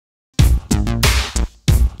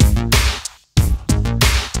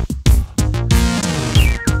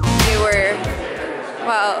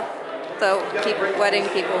Well, the wedding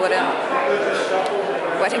people wouldn't.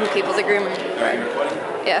 Wedding people, the groom. Alright, recording?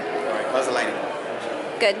 Yeah. Alright, how's the lighting?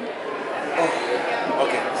 Good.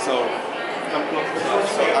 Okay, so come close.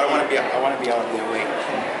 So I want to be out of their way.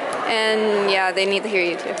 And yeah, they need to hear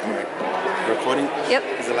you too. Alright. Recording? Yep.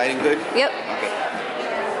 Is the lighting good? Yep. Okay.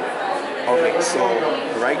 Okay, so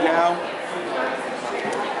right now,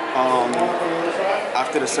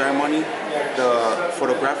 after the ceremony, the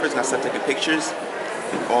photographer's gonna start taking pictures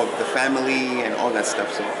of the family and all that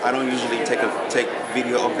stuff. So I don't usually take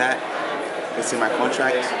video of that. It's in my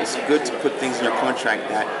contract. It's good to put things in your contract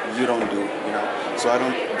that you don't do, you know. So I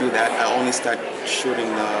don't do that. I only start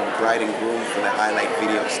shooting the bride and groom for the highlight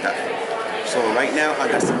video stuff. So right now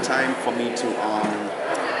I got some time for me to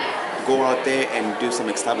go out there and do some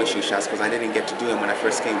establishing shots because I didn't get to do them when I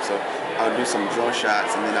first came. So I'll do some drone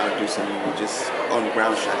shots and then I'll do some just on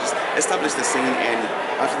ground shots. Just establish the scene, and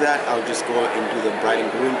after that I'll just go and do the bride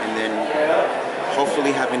and groom, and then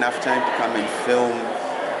hopefully have enough time to come and film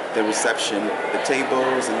the reception, the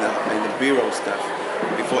tables and the bureau stuff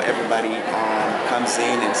before everybody comes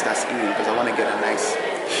in and starts eating, because I want to get a nice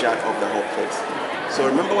shot of the whole place. So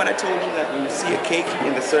remember what I told you, that when you see a cake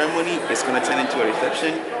in the ceremony, it's going to turn into a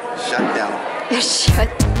reception? Shut down.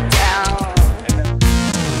 Shut down.